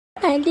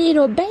My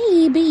little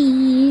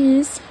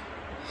babies.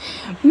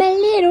 My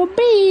little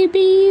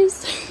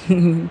babies.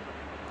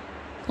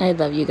 I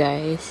love you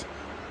guys.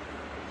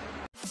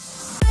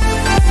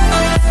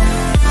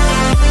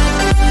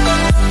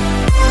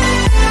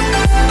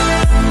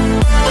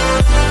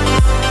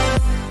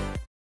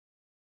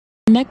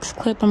 Next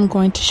clip I'm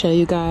going to show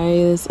you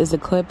guys is a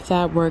clip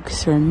that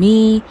works for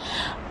me.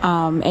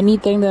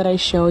 Anything that I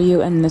show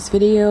you in this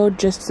video,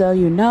 just so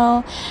you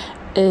know,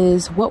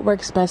 is what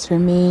works best for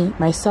me,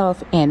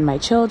 myself, and my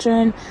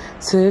children.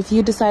 So if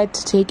you decide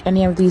to take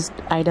any of these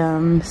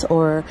items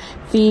or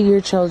feed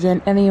your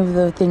children any of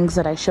the things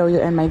that I show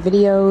you in my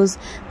videos,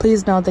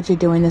 please know that you're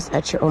doing this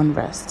at your own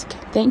risk.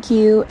 Thank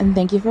you, and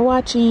thank you for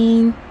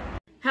watching.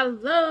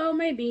 Hello,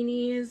 my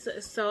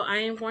beanies. So I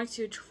am going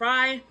to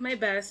try my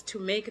best to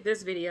make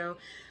this video.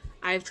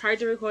 I've tried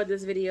to record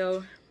this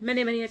video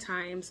many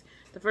times.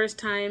 The first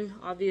time,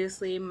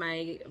 obviously,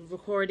 my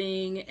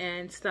recording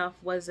and stuff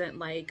wasn't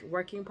like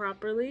working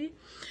properly,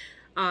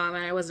 and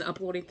I wasn't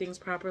uploading things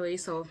properly,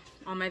 so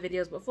all my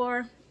videos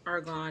before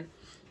are gone.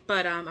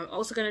 But I'm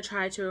also going to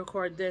try to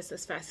record this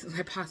as fast as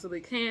I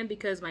possibly can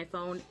because my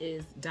phone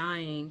is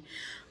dying.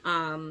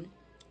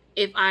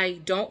 If I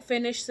don't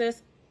finish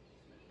this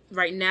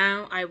right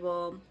now, I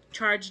will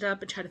charge it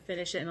up and try to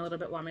finish it in a little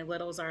bit while my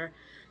littles are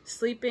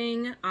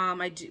sleeping.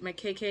 My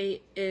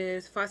KK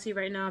is fussy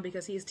right now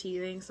because he's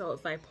teething, so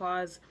if I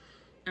pause,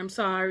 I'm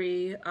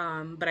sorry,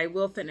 but I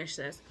will finish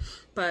this.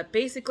 But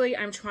basically,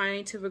 I'm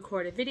trying to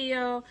record a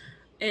video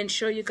and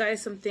show you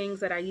guys some things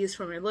that I use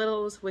for my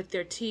littles with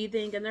their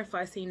teething and their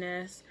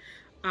fussiness,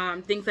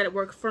 things that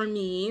work for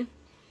me.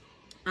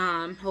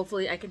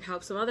 Hopefully I can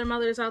help some other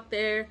mothers out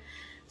there.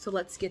 So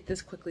let's get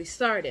this quickly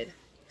started.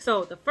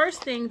 So the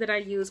first thing that I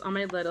use on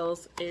my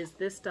littles is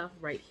this stuff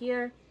right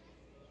here.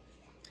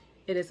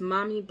 It is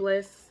Mommy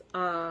Bliss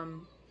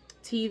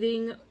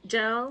teething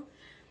gel.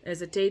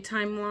 There's a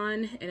daytime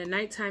one and a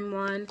nighttime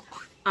one.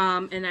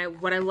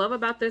 What I love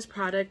about this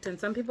product, and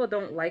some people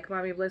don't like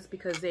Mommy Bliss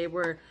because they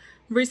were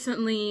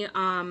recently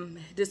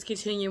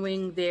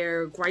discontinuing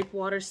their gripe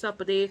water stuff,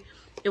 but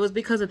it was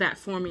because of that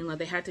formula.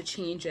 They had to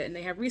change it, and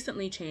they have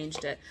recently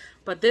changed it.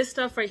 But this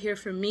stuff right here,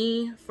 for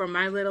me, for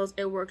my littles,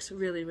 it works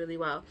really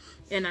well.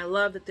 And I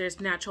love that there's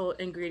natural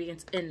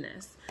ingredients in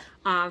this.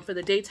 For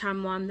the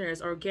daytime one,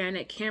 there's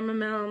organic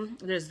chamomile,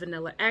 there's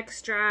vanilla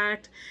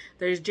extract,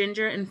 there's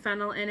ginger and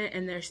fennel in it,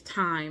 and there's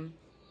thyme.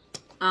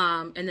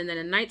 And then in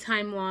the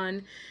nighttime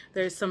one,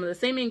 there's some of the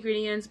same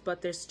ingredients,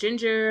 but there's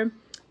ginger,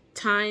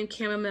 thyme,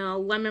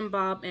 chamomile, lemon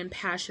balm, and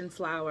passion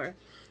flower.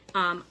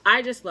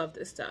 I just love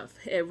this stuff.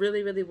 It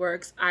really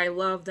works. I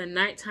love the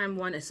nighttime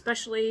one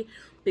especially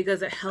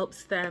because it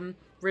helps them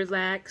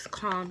relax,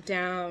 calm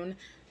down,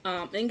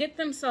 and get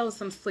themselves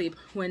some sleep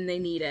when they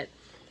need it.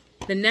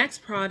 The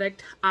next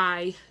product,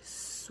 I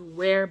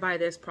swear by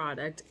this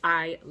product.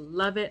 I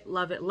love it.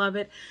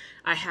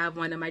 I have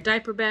one in my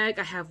diaper bag.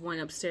 I have one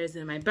upstairs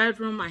in my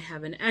bedroom. I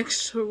have an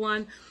extra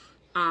one.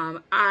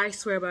 I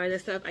swear by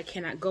this stuff. I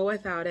cannot go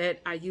without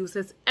it. I use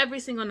this every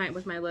single night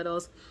with my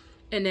littles.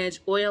 And it's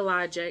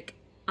Oilologic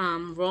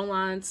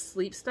roll-on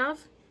sleep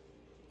stuff.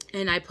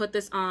 And I put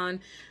this on,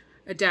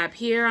 a dab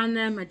here on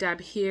them, a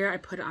dab here. I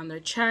put it on their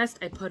chest.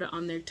 I put it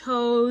on their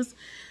toes.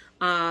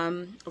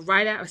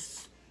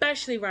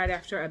 Especially right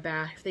after a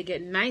bath. They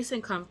get nice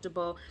and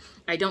comfortable.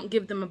 I don't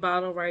give them a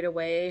bottle right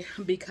away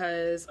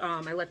because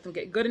I let them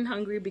get good and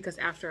hungry, because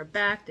after a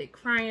bath, they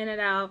crying it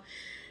out.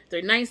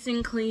 They're nice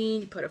and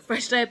clean. You put a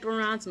fresh diaper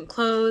on, some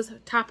clothes,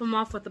 top them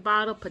off with a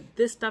bottle, put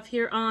this stuff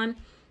here on,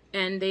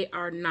 and they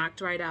are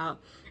knocked right out.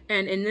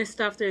 And in this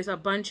stuff, there's a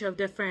bunch of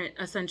different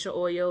essential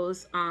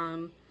oils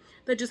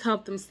that just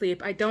help them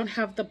sleep. I don't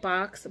have the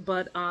box,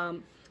 but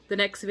the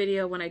next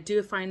video, when I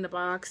do find the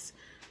box,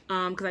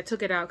 because I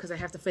took it out because I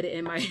have to fit it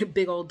in my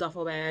big old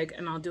duffel bag,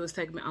 and I'll do a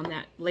segment on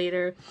that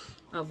later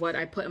of what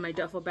I put in my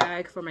duffel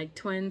bag for my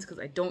twins, because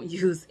I don't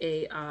use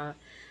a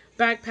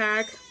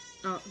backpack.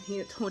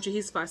 He told you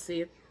he's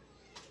fussy.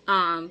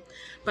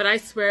 But I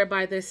swear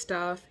by this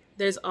stuff.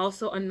 There's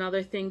also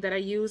another thing that I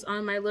use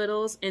on my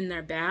littles in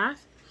their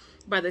bath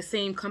by the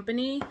same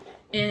company,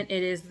 and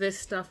it is this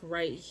stuff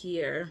right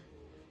here.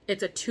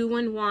 It's a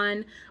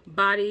 2-in-1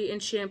 body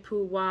and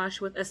shampoo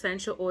wash with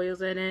essential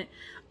oils in it.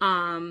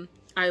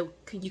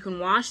 You can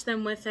wash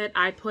them with it.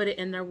 I put it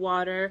in their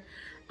water.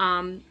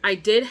 I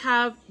did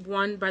have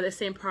one by the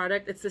same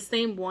product. It's the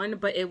same one,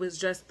 but it was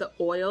just the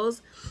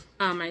oils.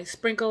 I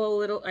squirt a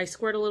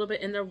little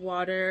bit in their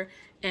water,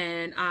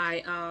 and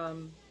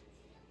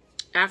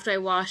after I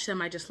wash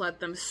them, I just let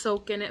them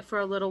soak in it for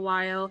a little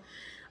while.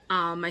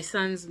 My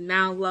sons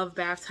now love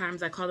bath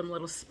times. I call them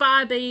little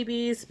spa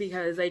babies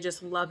because they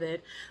just love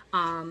it.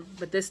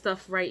 But this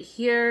stuff right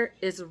here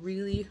is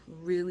really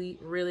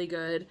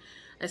good,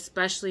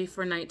 especially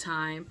for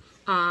nighttime.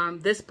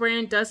 This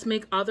brand does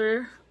make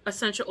other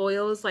essential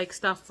oils, like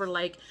stuff for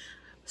like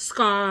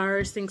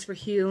scars, things for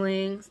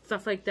healing,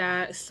 stuff like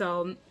that.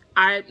 So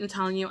I'm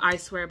telling you, I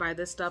swear by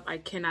this stuff. I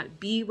cannot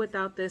be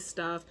without this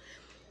stuff.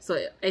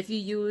 So if you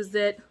use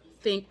it,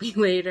 thank me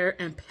later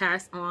and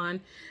pass on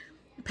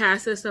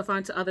pass this stuff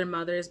on to other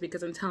mothers,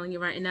 because I'm telling you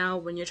right now,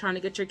 when you're trying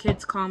to get your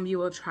kids calm, you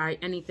will try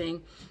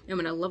anything. And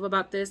what I love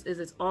about this is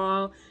it's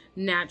all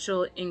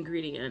natural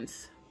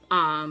ingredients.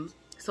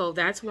 So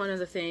that's one of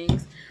the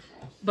things.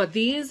 But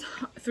these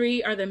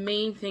 3 are the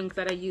main things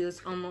that I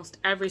use almost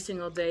every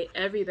single day,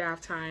 every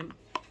bath time.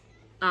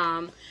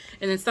 And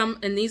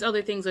then these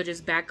other things are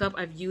just backup.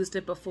 I've used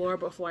it before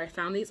I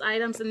found these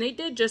items, and they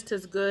did just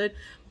as good,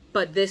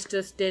 but this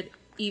just did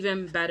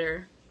even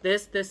better.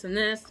 This, and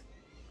this,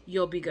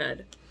 you'll be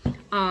good.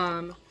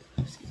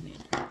 Excuse me.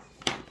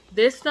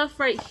 This stuff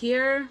right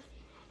here,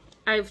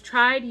 I've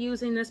tried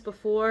using this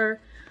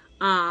before,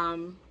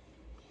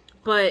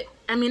 but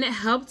I mean, it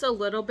helped a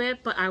little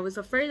bit, but I was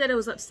afraid that it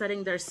was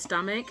upsetting their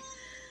stomach.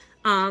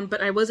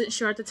 But I wasn't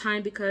sure at the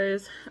time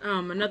because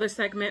another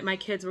segment, my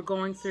kids were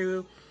going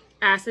through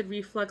acid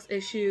reflux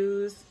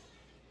issues.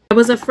 I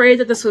was afraid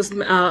that this was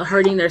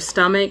hurting their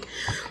stomach,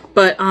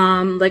 but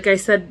like I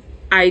said,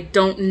 I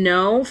don't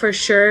know for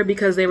sure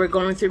because they were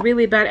going through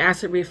really bad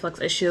acid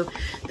reflux issue.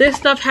 This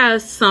stuff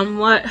has some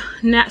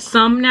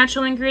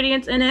natural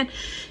ingredients in it.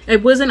 I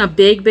wasn't a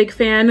big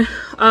fan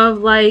of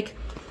like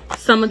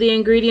some of the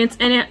ingredients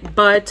in it,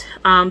 but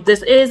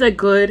this is a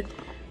good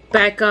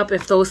backup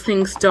if those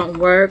things don't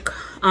work.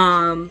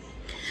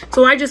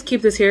 So I just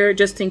keep this here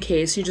just in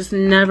case. You just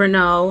never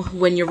know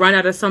when you run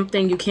out of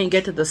something, you can't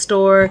get to the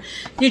store.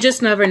 You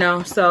just never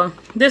know. So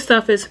this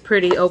stuff is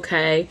pretty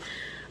okay.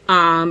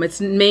 It's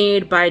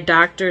made by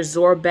Dr.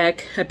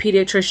 Zorbeck, a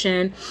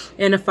pediatrician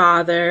and a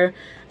father.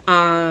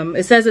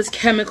 It says it's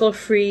chemical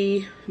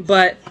free,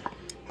 but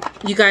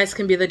you guys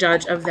can be the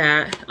judge of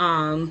that.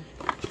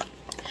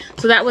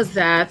 So that was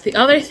that. The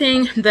other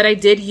thing that I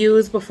did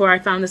use before I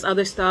found this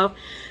other stuff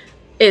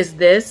is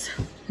this,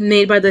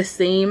 made by the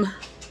same,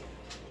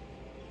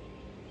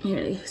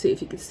 here, see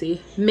if you can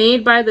see,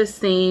 made by the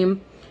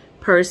same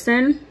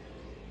person.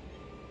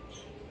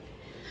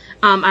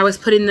 I was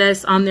putting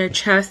this on their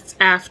chests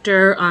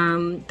after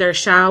their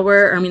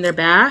shower, their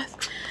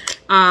bath.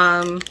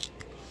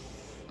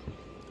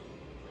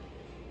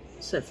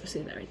 So if you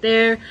see that right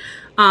there,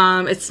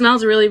 it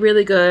smells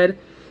really good.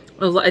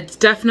 It's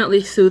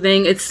definitely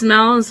soothing. It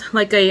smells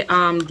like a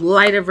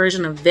lighter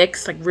version of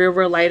Vicks, like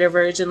real lighter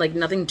version, like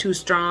nothing too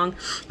strong,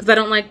 because I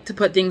don't like to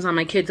put things on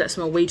my kids that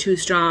smell way too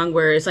strong,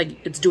 where it's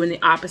like it's doing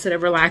the opposite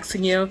of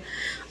relaxing you.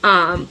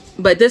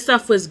 But this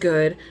stuff was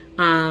good.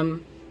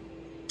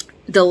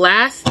 The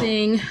last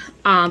thing,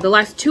 the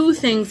last 2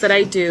 things that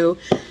I do,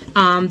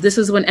 this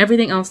is when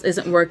everything else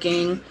isn't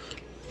working,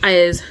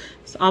 is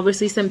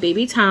obviously some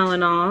baby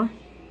Tylenol.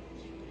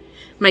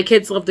 My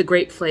kids love the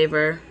grape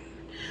flavor.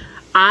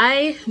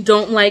 I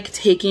don't like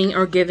taking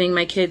or giving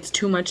my kids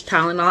too much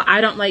Tylenol.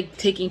 I don't like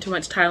taking too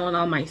much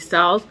Tylenol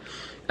myself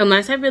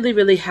unless I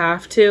really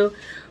have to.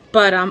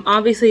 But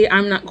obviously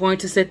I'm not going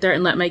to sit there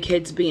and let my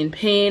kids be in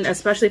pain,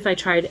 especially if I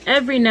tried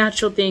every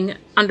natural thing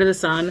under the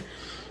sun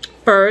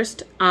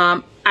first.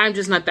 I'm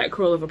just not that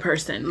cruel of a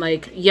person.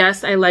 Like,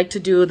 yes, I like to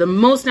do the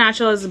most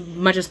natural as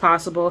much as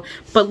possible,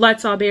 but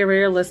let's all be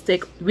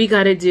realistic. We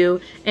gotta do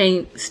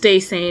and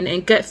stay sane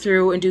and get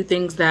through and do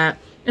things that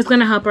is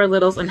going to help our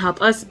littles and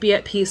help us be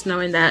at peace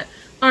knowing that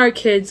our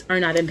kids are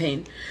not in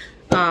pain.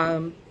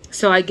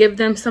 So I give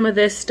them some of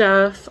this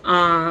stuff,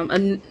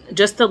 and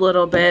just a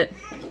little bit,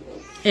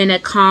 and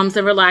it calms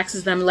and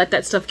relaxes them. Let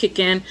that stuff kick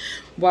in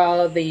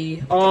while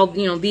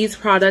these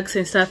products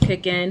and stuff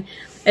kick in.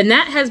 And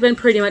that has been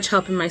pretty much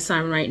helping my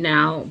son right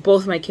now.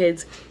 Both my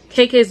kids.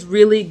 KK is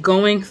really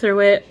going through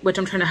it, which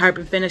I'm trying to hurry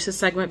and finish this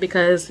segment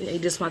because he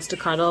just wants to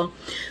cuddle.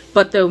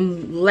 But the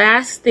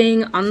last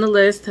thing on the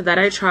list that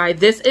I tried,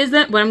 this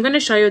isn't what I'm going to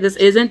show you. This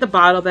isn't the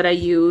bottle that I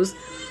use,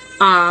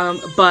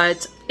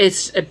 but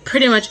it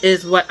pretty much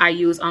is what I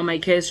use on my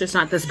kids, just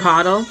not this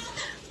bottle.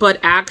 But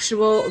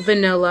actual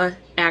vanilla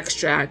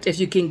extract. If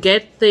you can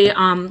get the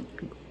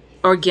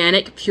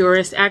organic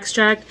purest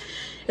extract,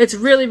 it's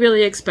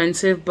really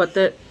expensive,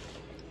 but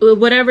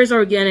whatever's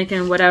organic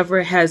and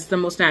whatever has the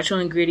most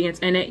natural ingredients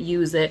in it,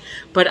 use it.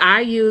 But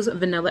I use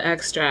vanilla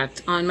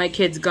extract on my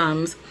kids'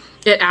 gums.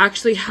 It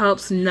actually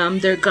helps numb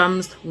their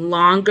gums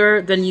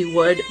longer than you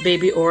would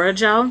baby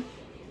Orajel.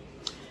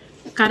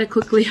 Gotta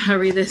quickly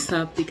hurry this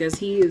up because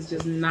he is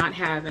just not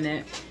having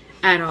it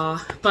at all.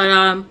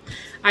 But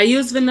I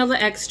use vanilla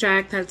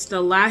extract. That's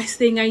the last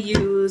thing I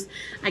use.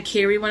 I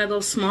carry one of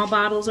those small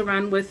bottles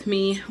around with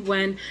me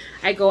when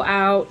I go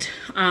out.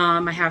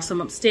 I have some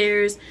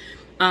upstairs.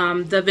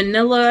 The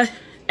vanilla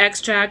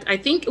extract, I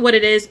think what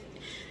it is,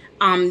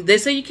 they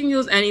say you can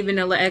use any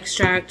vanilla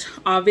extract.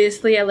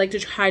 Obviously, I like to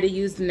try to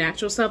use the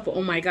natural stuff, but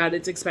oh my god,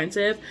 it's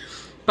expensive.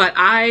 But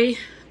I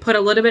put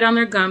a little bit on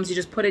their gums. You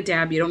just put a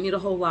dab. You don't need a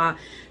whole lot.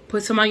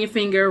 Put some on your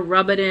finger,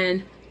 rub it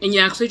in, and you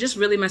actually just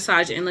really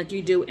massage it in like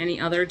you do any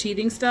other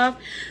teething stuff.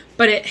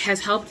 But it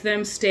has helped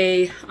them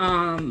stay,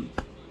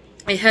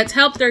 it has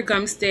helped their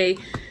gums stay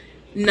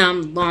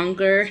numb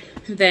longer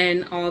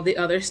than all the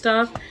other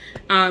stuff.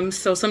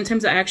 So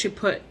sometimes I actually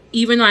put,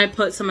 even though I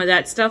put some of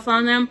that stuff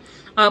on them,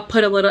 I'll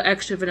put a little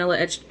extra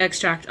vanilla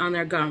extract on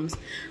their gums.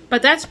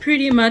 But that's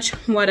pretty much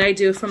what I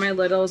do for my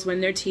littles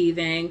when they're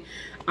teething.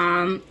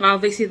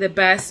 Obviously the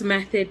best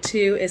method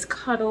too is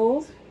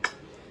cuddles,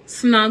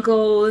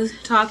 snuggles,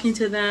 talking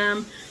to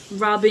them,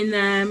 rubbing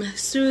them,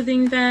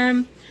 soothing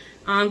them,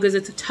 because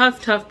it's a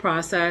tough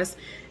process,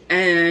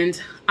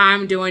 and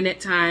I'm doing it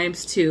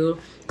times two.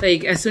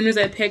 Like, as soon as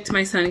I picked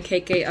my son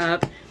KK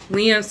up,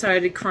 Liam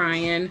started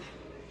crying,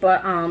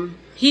 but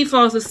he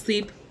falls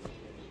asleep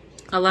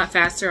a lot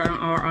faster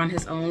on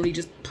his own. We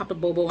just pop a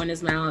bobo in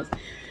his mouth.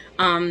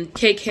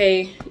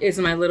 KK is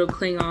my little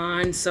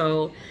Klingon,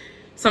 so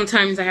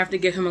sometimes I have to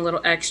give him a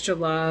little extra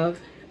love,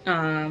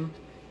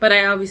 but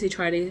I obviously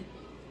try to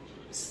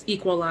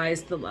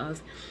equalize the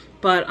love.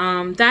 But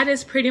that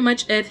is pretty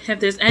much it. If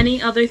there's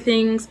any other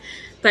things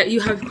that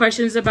you have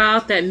questions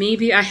about that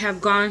maybe I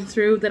have gone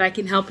through that I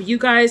can help you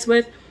guys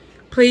with,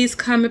 please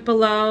comment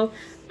below.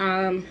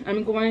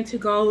 I'm going to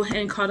go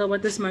and cuddle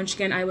with this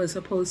munchkin. I was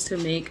supposed to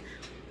make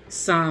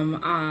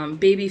some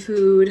baby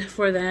food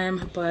for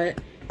them, but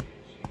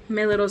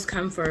my littles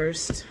come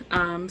first.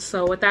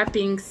 So with that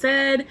being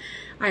said,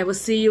 I will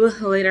see you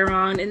later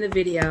on in the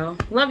video.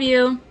 Love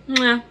you.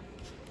 Mwah.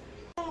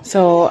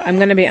 So I'm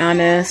gonna be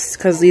honest,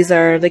 because these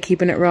are the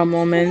keeping it real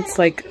moments.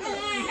 Like,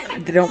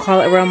 they don't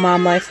call it real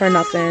mom life for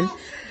nothing,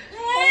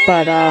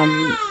 but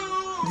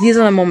these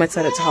are the moments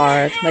that it's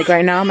hard. Like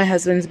right now, my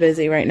husband's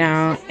busy right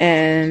now,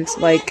 and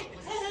like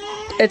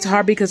it's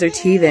hard because they're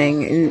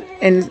teething,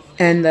 and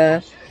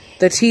the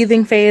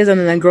teething phase and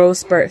then the growth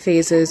spurt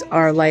phases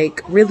are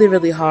like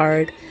really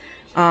hard.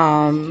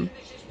 I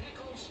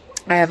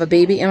have a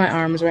baby in my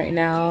arms right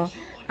now.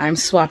 I'm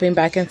swapping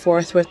back and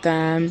forth with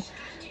them.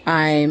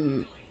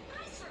 I'm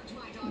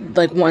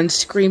like one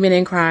screaming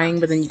and crying,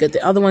 but then you get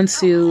the other one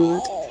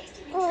soothed.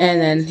 And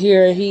then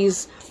here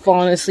he's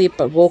fallen asleep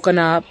but woken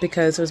up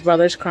because his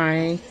brother's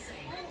crying.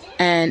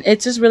 And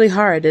it's just really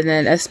hard. And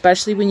then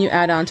especially when you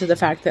add on to the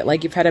fact that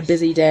like you've had a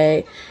busy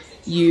day,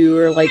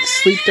 you're like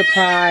sleep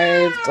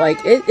deprived, like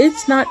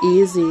it's not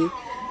easy.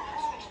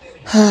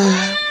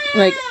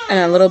 Like, in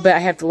a little bit I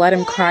have to let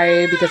him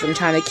cry because I'm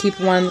trying to keep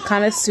one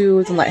kind of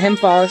soothed and let him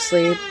fall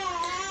asleep.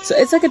 So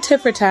it's like a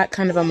tit for tat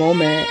kind of a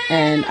moment,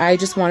 and I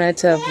just wanted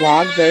to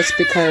vlog this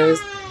because,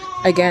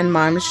 again,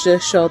 moms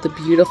just show the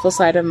beautiful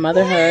side of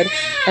motherhood,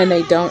 and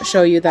they don't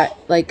show you that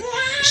like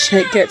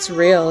shit gets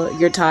real.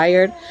 You're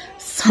tired,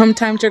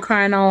 sometimes you're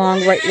crying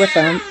along right with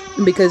them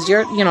because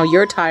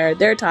you're tired,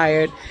 they're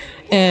tired,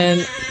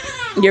 and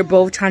you're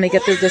both trying to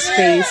get through this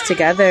phase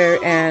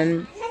together,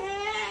 and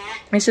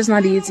it's just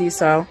not easy.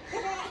 So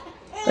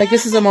like,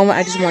 this is a moment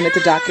I just wanted to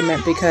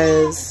document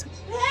because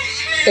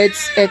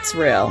it's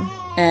real,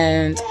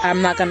 and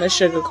I'm not gonna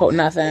sugarcoat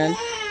nothing,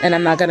 and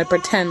I'm not gonna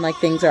pretend like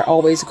things are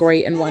always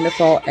great and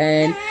wonderful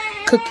and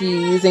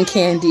cookies and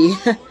candy.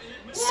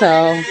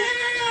 So,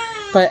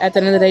 but at the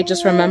end of the day,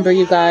 just remember,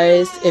 you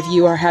guys, if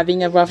you are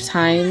having a rough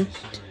time,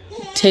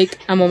 take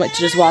a moment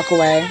to just walk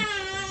away.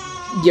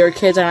 Your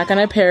kids are not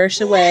gonna perish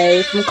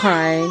away from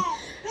crying,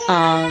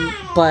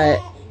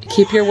 but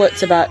keep your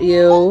wits about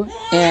you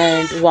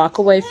and walk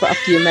away for a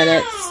few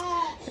minutes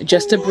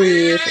just to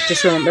breathe.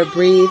 Just remember,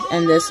 breathe,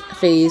 and this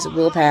phase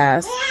will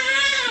pass.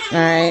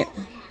 Alright.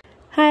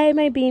 Hi,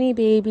 my beanie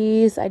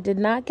babies. I did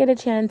not get a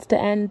chance to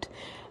end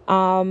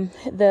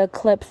the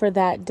clip for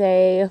that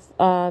day.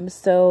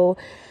 So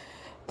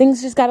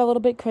things just got a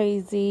little bit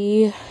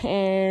crazy,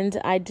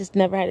 and I just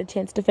never had a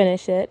chance to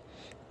finish it.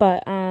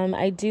 But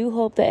I do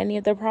hope that any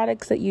of the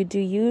products that you do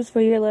use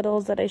for your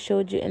littles that I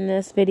showed you in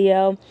this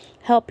video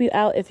help you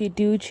out if you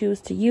do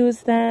choose to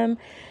use them.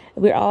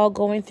 We're all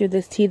going through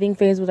this teething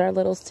phase with our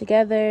littles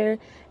together,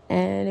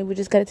 and we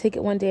just got to take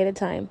it one day at a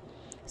time.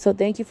 So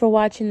thank you for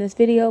watching this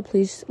video.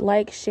 Please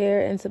like,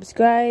 share, and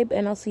subscribe,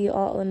 and I'll see you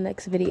all in the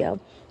next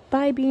video.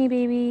 Bye, beanie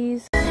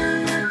babies.